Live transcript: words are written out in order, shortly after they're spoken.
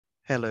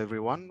Hello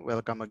everyone,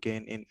 welcome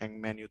again in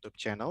Eng-Man YouTube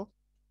channel.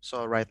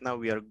 So right now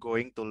we are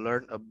going to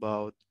learn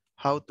about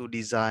how to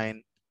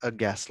design a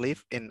gas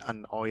lift in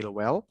an oil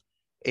well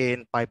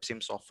in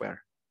Pipesim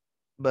software.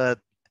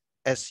 But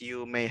as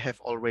you may have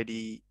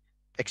already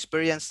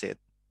experienced it,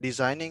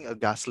 designing a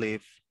gas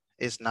lift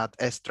is not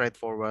as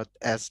straightforward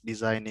as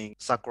designing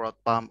suck rod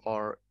pump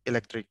or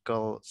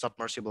electrical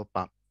submersible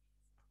pump.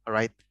 All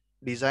right,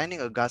 designing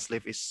a gas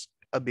lift is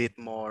a bit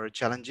more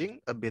challenging,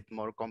 a bit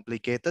more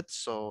complicated.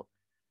 So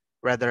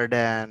rather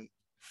than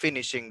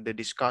finishing the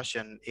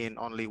discussion in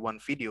only one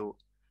video,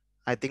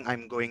 I think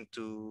I'm going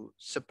to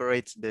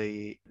separate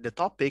the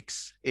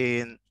topics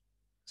in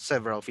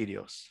several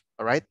videos.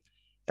 All right.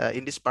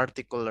 In this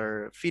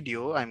particular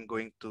video, I'm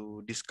going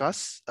to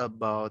discuss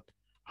about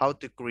how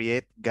to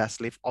create gas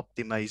lift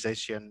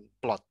optimization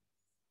plot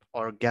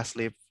or gas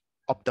lift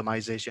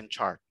optimization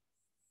chart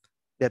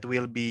that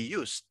will be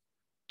used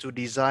to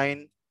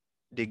design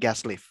the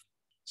gas lift.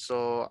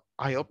 So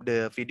I hope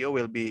the video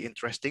will be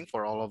interesting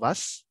for all of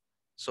us.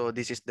 So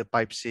this is the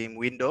Pipesim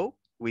window.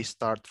 We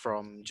start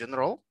from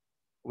general,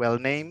 well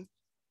name,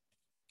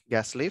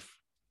 gas lift,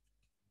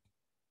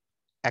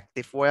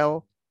 active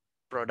well,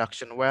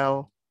 production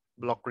well,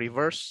 block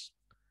reverse.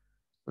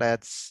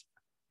 Let's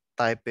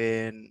type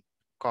in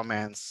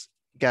comments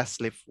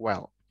gas lift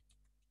well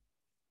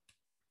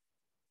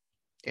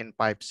in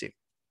Pipesim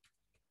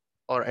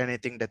or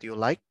anything that you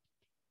like.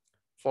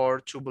 For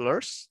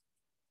tubulars,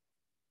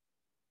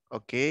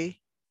 okay,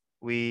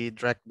 we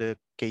drag the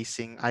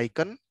casing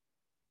icon,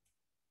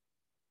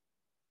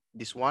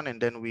 this one,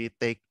 and then we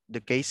take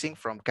the casing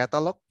from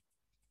catalog.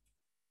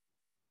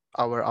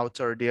 Our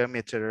outer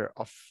diameter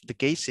of the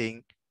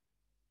casing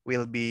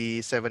will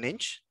be 7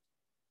 inch.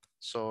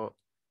 So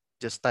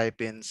just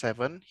type in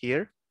 7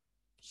 here,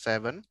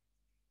 7.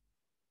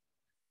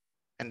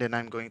 And then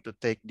I'm going to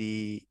take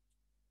the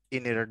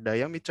inner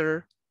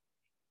diameter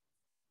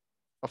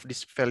of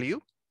this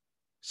value,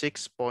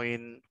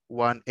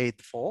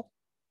 6.184,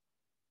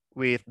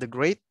 with the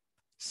grade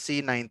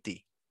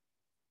C90.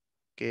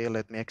 Okay,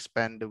 let me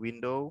expand the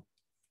window.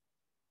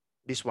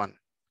 This one,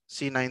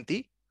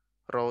 C90,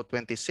 row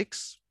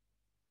 26.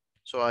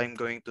 So I'm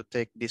going to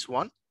take this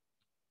one,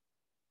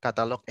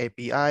 catalog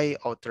API,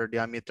 outer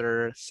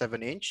diameter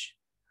 7 inch,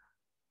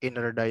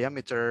 inner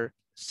diameter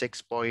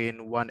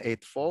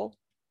 6.184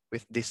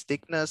 with this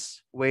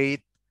thickness,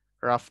 weight,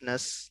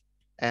 roughness,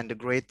 and the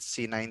grade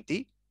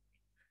C90.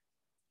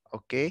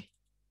 Okay,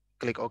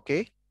 click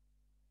OK.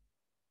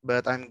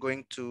 But I'm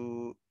going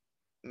to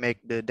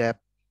make the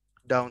depth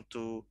down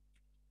to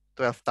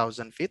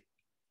 12,000 feet.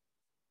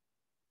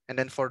 And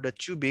then for the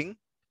tubing,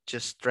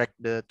 just drag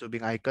the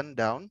tubing icon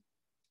down.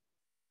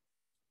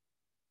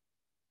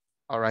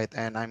 All right,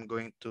 and I'm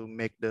going to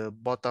make the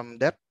bottom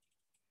depth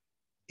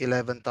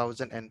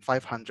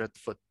 11,500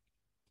 foot.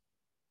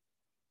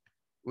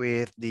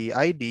 With the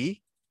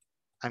ID,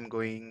 I'm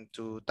going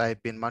to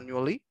type in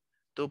manually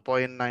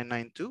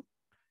 2.992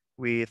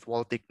 with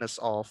wall thickness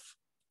of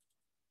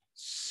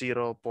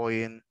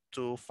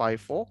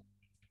 0.254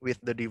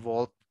 with the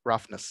default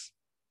roughness.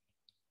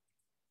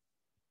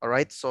 All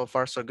right, so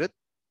far so good.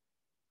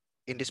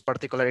 In this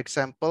particular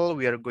example,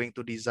 we are going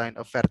to design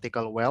a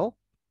vertical well.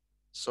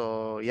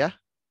 So yeah,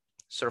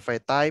 survey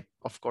type,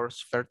 of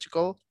course,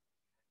 vertical,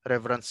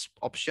 reference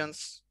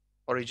options,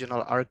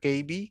 original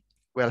RKB,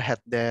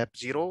 wellhead depth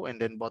 0,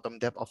 and then bottom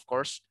depth, of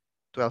course,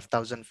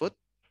 12,000 foot.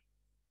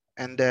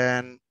 And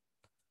then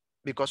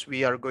because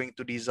we are going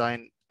to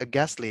design a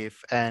gas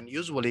lift, and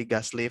usually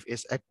gas lift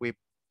is equipped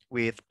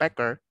with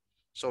packer,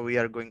 so we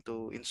are going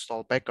to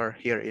install packer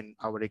here in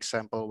our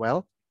example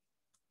well.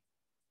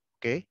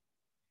 Okay,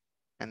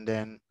 and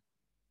then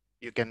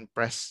you can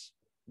press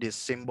this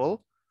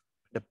symbol,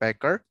 the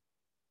packer,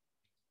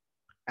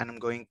 and I'm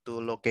going to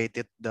locate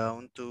it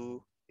down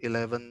to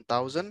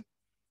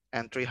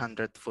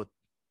 11,300 foot.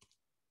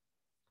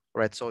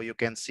 Right, so you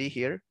can see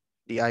here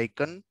the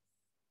icon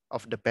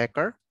of the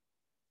packer.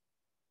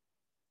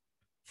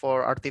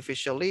 For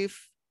artificial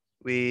lift,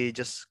 we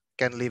just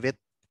can leave it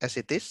as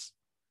it is.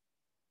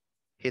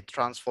 Heat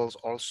transfers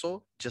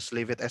also, just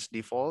leave it as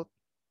default.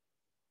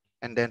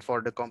 And then for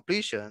the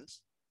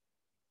completions,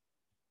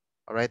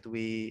 all right,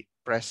 we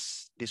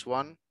press this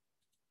one,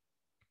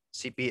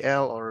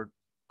 CPL or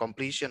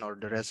completion or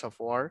the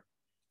reservoir.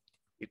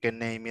 You can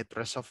name it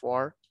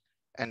reservoir.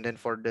 And then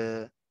for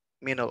the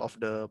middle of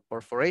the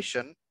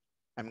perforation,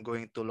 I'm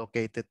going to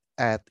locate it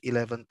at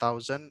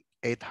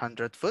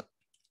 11,800 foot.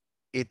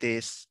 It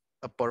is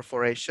a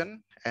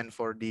perforation. And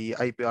for the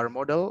IPR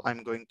model,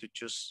 I'm going to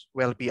choose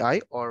well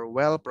PI or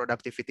well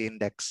productivity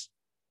index.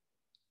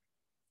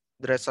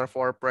 The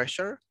reservoir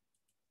pressure,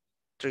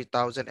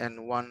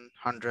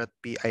 3,100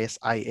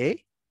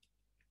 PSIA.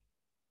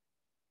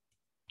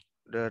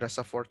 The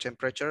reservoir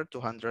temperature,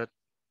 200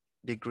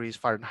 degrees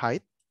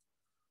Fahrenheit.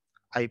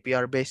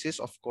 IPR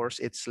basis, of course,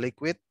 it's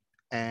liquid,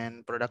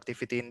 and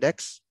productivity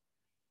index,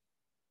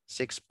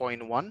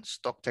 6.1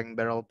 stock tank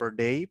barrel per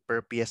day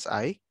per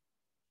PSI.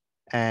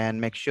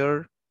 And make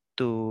sure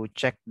to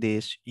check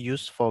this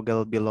use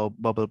Vogel below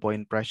bubble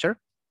point pressure.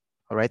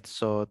 All right,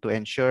 so to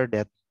ensure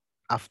that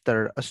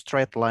after a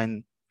straight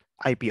line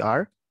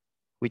IPR,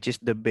 which is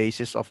the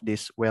basis of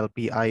this well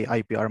PI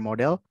IPR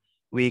model,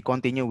 we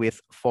continue with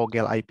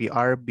Vogel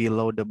IPR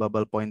below the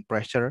bubble point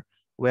pressure,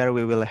 where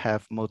we will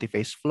have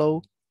multi-phase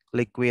flow,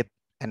 liquid,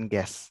 and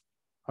gas.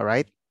 All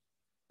right.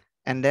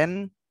 And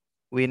then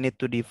we need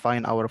to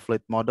define our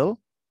fluid model.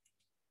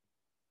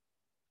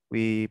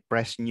 We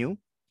press new.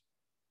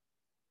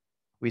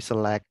 We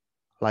select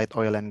light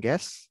oil and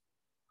gas.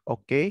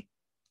 Okay.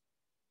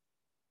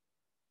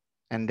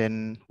 And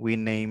then we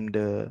name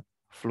the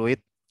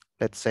fluid,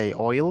 let's say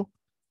oil,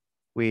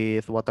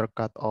 with water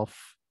cut of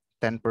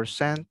 10%,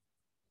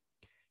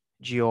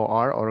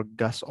 GOR or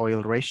gas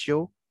oil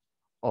ratio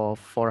of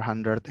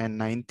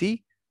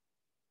 490,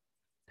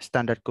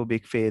 standard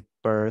cubic feet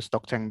per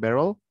stock tank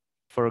barrel.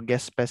 For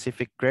gas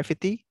specific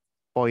gravity,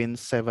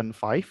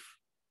 0.75,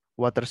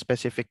 water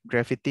specific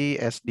gravity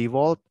as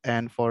default,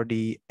 and for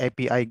the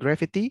API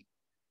gravity,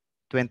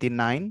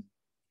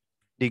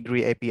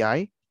 29-degree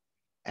API,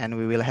 and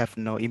we will have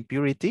no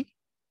impurity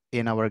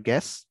in our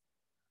gas.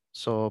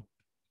 So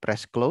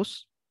press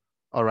close.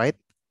 All right.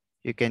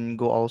 You can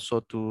go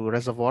also to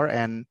reservoir,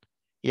 and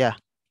yeah,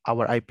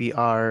 our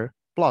IPR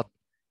plot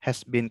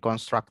has been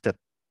constructed.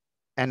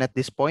 And at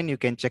this point, you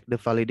can check the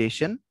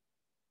validation.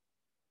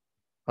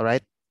 All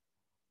right.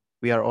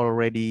 We are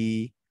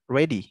already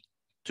ready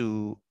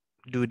to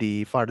do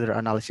the further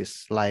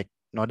analysis like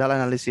nodal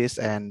analysis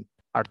and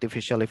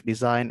artificial lift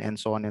design and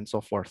so on and so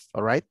forth.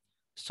 All right.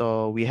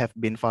 So we have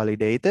been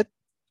validated.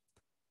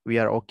 We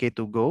are okay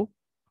to go.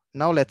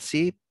 Now let's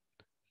see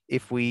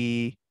if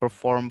we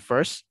perform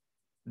first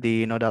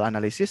the nodal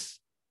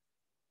analysis.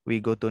 We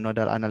go to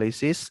nodal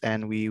analysis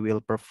and we will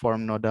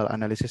perform nodal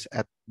analysis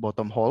at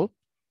bottom hole.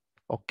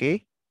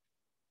 Okay.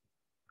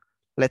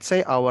 Let's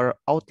say our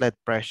outlet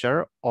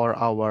pressure or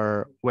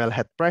our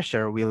wellhead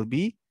pressure will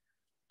be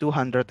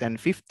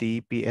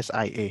 250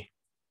 psia.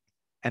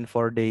 And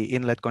for the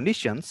inlet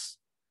conditions,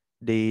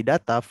 the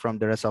data from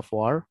the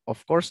reservoir,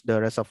 of course, the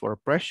reservoir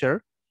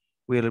pressure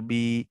will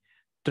be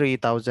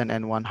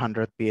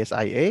 3100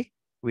 psia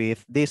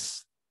with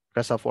this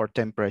reservoir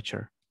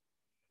temperature.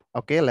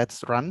 Okay,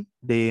 let's run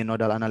the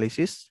nodal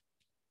analysis.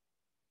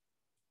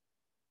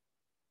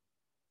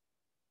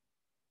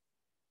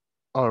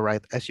 All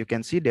right, as you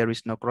can see, there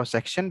is no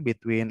cross-section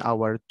between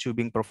our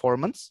tubing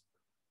performance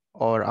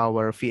or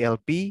our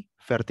VLP,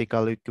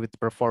 vertical liquid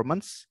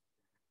performance,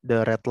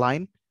 the red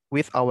line,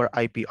 with our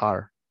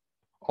IPR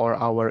or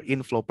our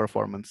inflow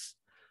performance.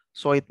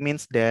 So it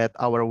means that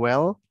our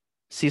well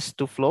ceased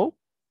to flow.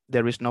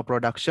 There is no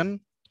production.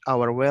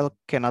 Our well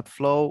cannot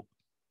flow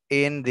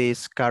in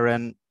this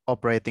current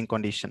operating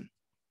condition.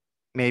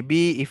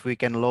 Maybe if we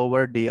can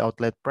lower the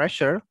outlet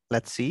pressure,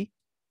 let's see,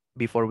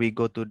 before we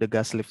go to the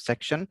gas lift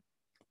section,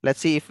 let's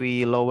see if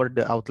we lower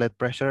the outlet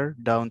pressure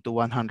down to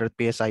 100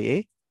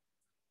 psia.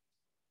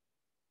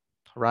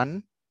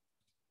 Run.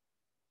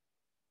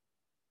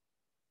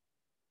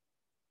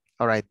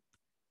 All right,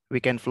 we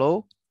can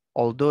flow,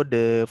 although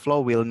the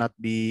flow will not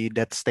be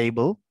that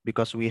stable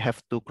because we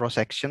have two cross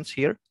sections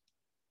here.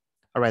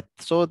 All right,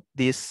 so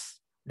this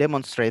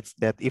demonstrates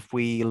that if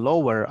we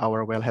lower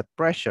our wellhead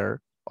pressure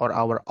or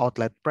our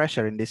outlet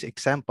pressure in this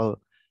example,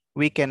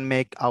 we can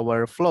make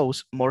our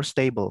flows more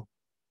stable.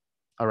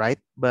 All right,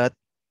 but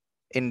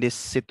in this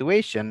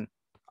situation,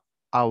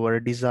 our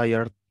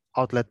desired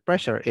outlet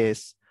pressure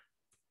is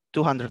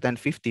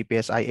 250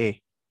 psia.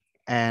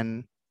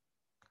 And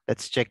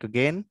let's check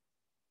again.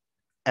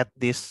 At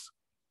this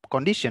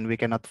condition, we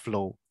cannot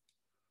flow.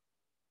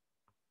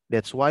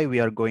 That's why we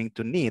are going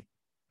to need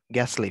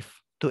gas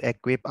lift to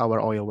equip our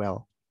oil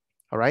well.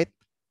 All right.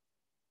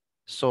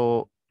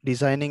 So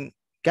designing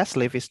gas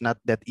lift is not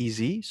that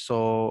easy.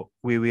 So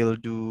we will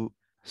do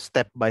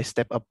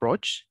step-by-step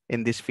approach.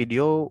 In this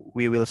video,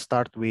 we will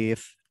start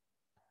with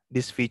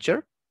this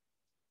feature,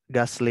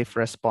 gas lift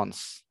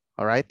response.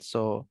 All right.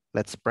 So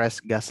let's press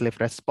gas lift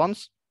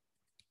response.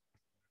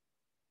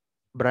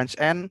 Branch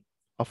N,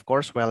 of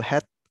course,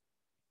 wellhead,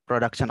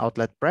 production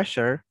outlet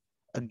pressure,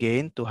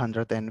 again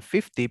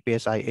 250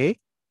 psia.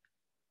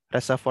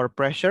 Reservoir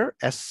pressure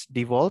as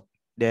default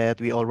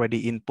that we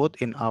already input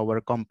in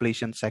our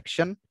completion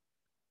section.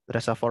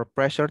 Reservoir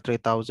pressure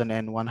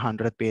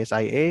 3100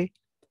 psia.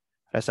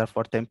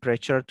 Reservoir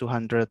temperature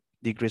 200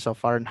 degrees of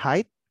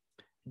Fahrenheit.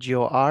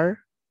 GOR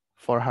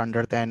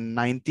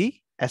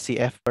 490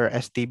 SCF per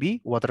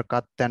STB, water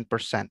cut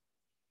 10%.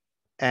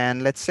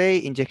 And let's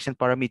say injection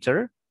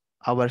parameter,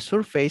 our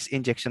surface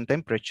injection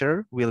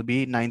temperature will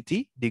be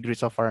 90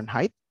 degrees of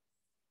Fahrenheit.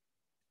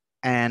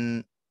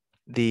 And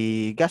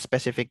the gas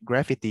specific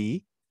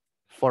gravity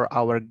for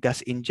our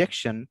gas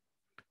injection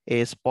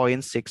is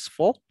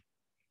 0.64.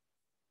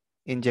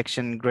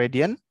 Injection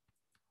gradient,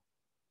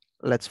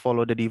 let's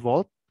follow the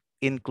default,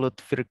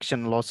 include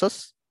friction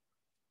losses.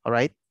 All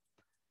right.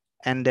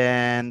 And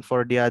then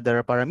for the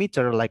other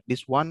parameter like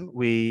this one,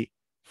 we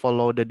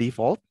follow the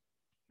default.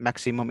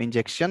 Maximum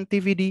injection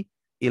TVD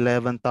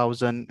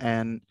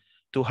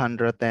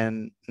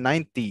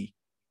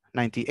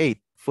 11,298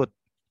 foot,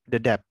 the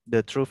depth,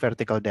 the true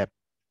vertical depth.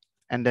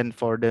 And then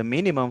for the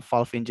minimum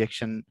valve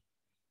injection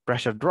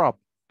pressure drop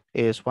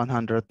is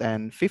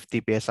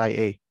 150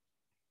 psia.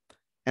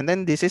 And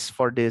then this is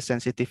for the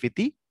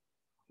sensitivity.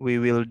 We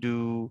will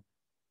do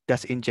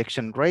gas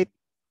injection rate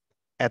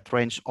at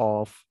range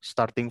of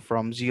starting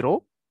from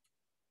 0,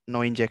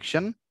 no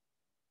injection,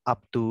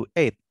 up to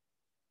 8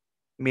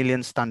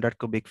 million standard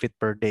cubic feet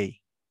per day.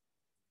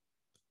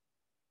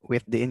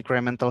 With the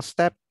incremental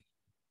step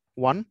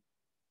 1,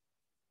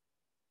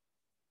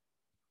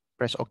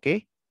 press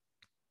OK.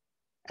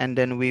 And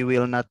then we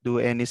will not do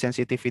any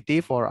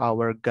sensitivity for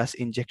our gas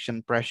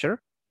injection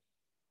pressure.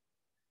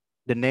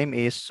 The name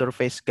is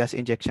surface gas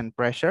injection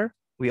pressure.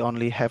 We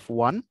only have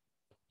one.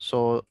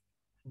 So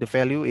the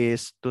value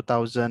is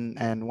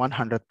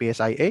 2100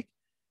 psia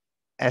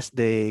as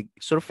the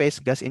surface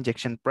gas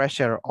injection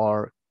pressure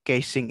or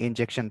casing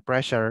injection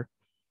pressure.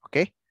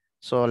 Okay,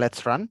 so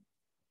let's run.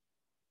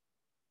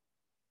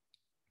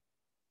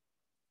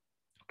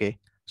 Okay,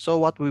 so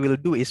what we will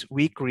do is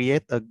we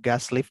create a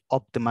gas lift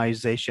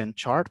optimization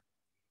chart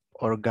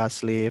or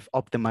gas lift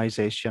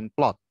optimization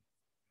plot.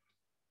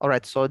 All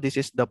right, so this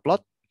is the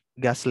plot,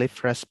 gas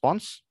lift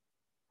response.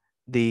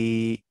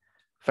 The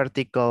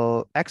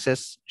vertical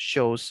axis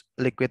shows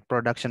liquid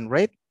production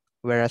rate,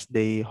 whereas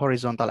the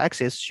horizontal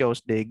axis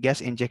shows the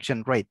gas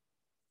injection rate.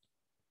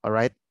 All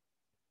right,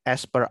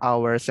 as per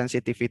our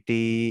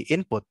sensitivity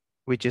input,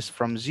 which is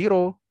from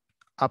 0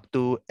 up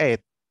to 8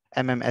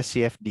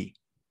 mmSCFD.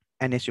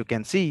 And as you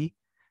can see,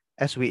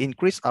 as we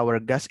increase our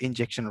gas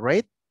injection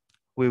rate,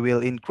 we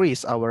will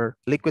increase our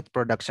liquid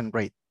production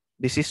rate.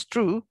 This is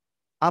true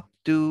up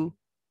to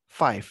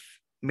 5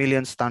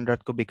 million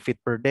standard cubic feet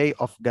per day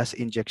of gas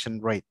injection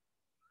rate.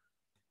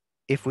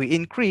 If we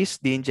increase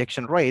the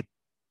injection rate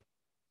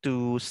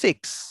to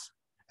 6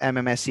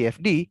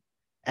 mmSCFD,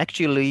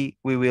 actually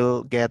we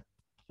will get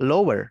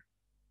lower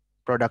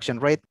production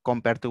rate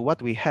compared to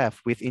what we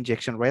have with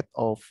injection rate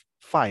of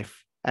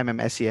 5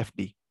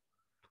 mmSCFD.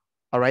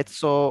 All right,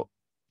 so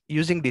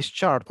using this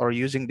chart or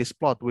using this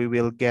plot, we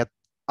will get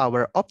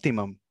our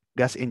optimum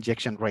gas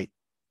injection rate.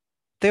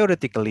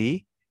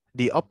 Theoretically,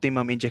 the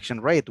optimum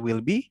injection rate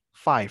will be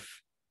 5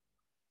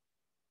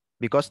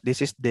 because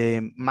this is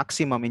the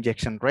maximum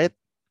injection rate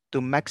to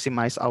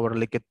maximize our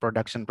liquid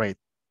production rate.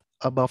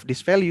 Above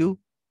this value,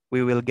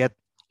 we will get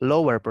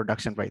lower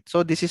production rate.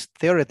 So this is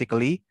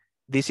theoretically,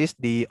 this is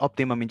the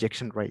optimum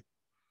injection rate.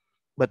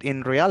 But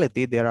in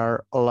reality, there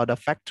are a lot of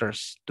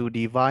factors to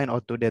define or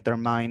to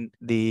determine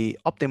the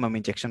optimum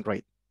injection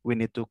rate. We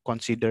need to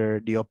consider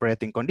the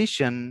operating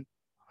condition,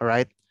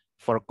 right,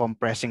 for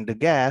compressing the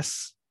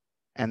gas.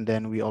 And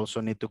then we also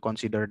need to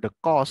consider the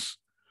cost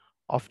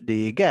of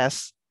the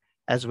gas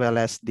as well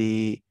as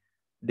the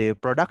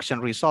production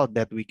result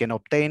that we can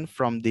obtain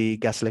from the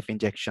gas lift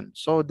injection.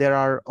 So there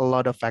are a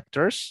lot of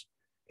factors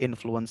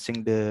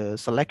influencing the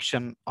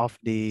selection of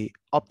the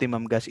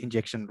optimum gas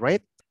injection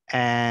rate.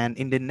 And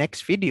in the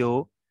next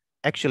video,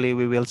 actually,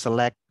 we will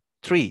select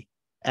 3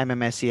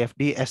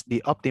 mmSCFD as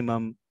the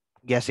optimum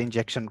gas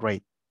injection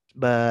rate.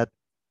 But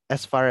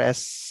as far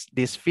as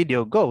this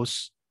video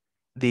goes,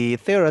 the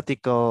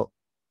theoretical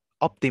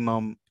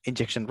optimum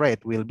injection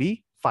rate will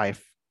be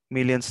 5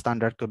 million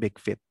standard cubic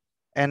feet.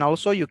 And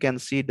also you can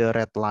see the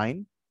red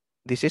line.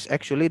 This is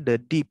actually the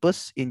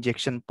deepest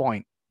injection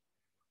point,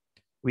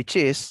 which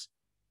is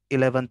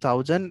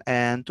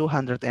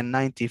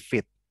 11,290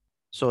 feet.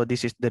 So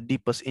this is the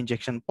deepest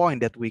injection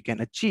point that we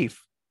can achieve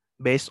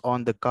based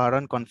on the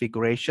current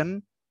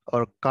configuration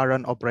or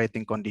current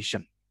operating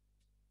condition.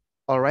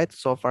 All right,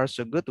 so far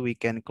so good. We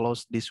can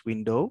close this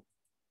window.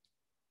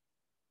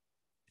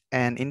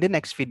 And in the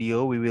next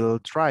video, we will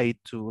try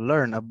to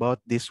learn about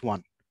this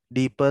one,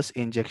 deepest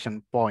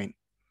injection point.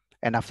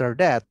 And after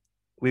that,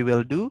 we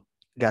will do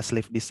gas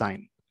lift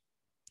design.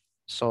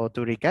 So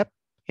to recap,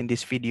 in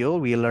this video,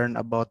 we learn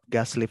about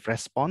gas lift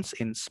response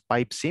in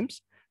Pipesim.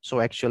 So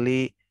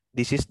actually,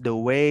 this is the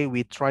way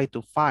we try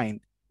to find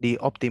the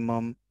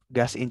optimum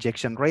gas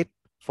injection rate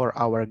for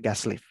our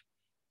gas lift.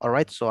 All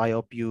right, so I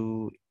hope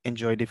you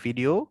enjoy the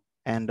video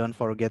and don't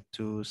forget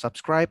to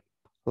subscribe,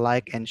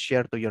 like, and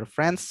share to your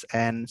friends,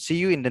 and see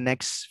you in the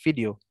next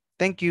video.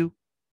 Thank you.